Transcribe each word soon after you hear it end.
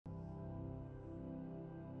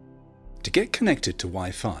To get connected to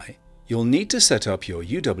Wi-Fi, you'll need to set up your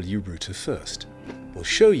UW router first. We'll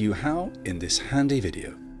show you how in this handy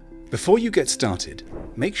video. Before you get started,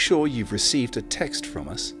 make sure you've received a text from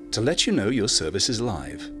us to let you know your service is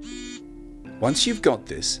live. Once you've got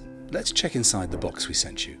this, let's check inside the box we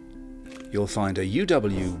sent you. You'll find a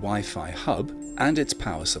UW Wi-Fi hub and its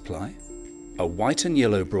power supply, a white and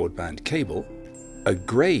yellow broadband cable, a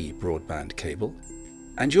grey broadband cable,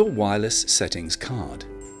 and your wireless settings card.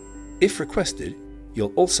 If requested,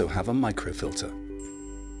 you'll also have a microfilter.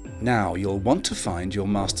 Now you'll want to find your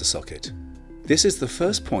master socket. This is the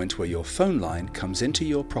first point where your phone line comes into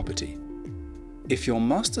your property. If your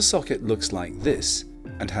master socket looks like this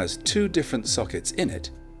and has two different sockets in it,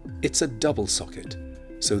 it's a double socket,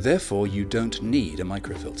 so therefore you don't need a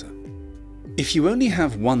microfilter. If you only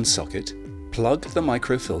have one socket, plug the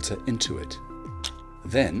microfilter into it.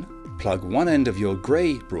 Then, plug one end of your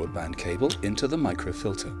grey broadband cable into the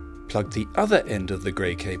microfilter. Plug the other end of the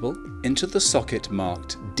grey cable into the socket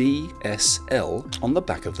marked DSL on the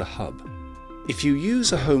back of the hub. If you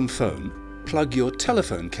use a home phone, plug your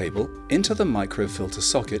telephone cable into the microfilter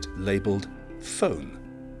socket labelled Phone.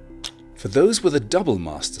 For those with a double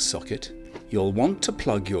master socket, you'll want to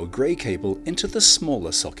plug your grey cable into the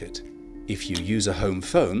smaller socket. If you use a home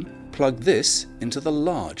phone, plug this into the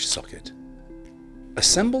large socket.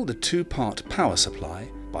 Assemble the two-part power supply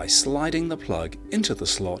by sliding the plug into the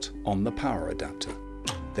slot on the power adapter.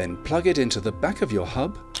 Then plug it into the back of your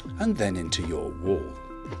hub and then into your wall.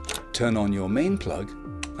 Turn on your main plug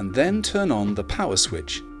and then turn on the power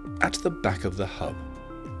switch at the back of the hub.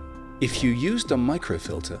 If you used a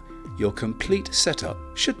microfilter, your complete setup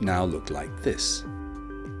should now look like this.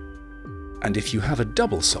 And if you have a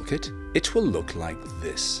double socket, it will look like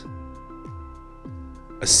this.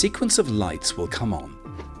 A sequence of lights will come on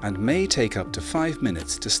and may take up to 5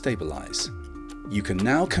 minutes to stabilize. You can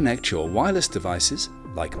now connect your wireless devices,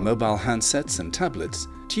 like mobile handsets and tablets,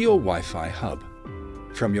 to your Wi-Fi hub.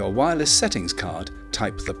 From your wireless settings card,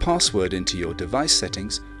 type the password into your device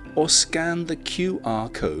settings or scan the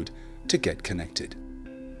QR code to get connected.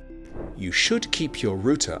 You should keep your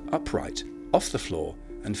router upright, off the floor,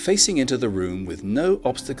 and facing into the room with no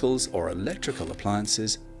obstacles or electrical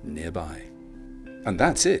appliances nearby. And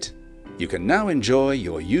that's it. You can now enjoy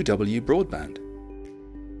your UW broadband.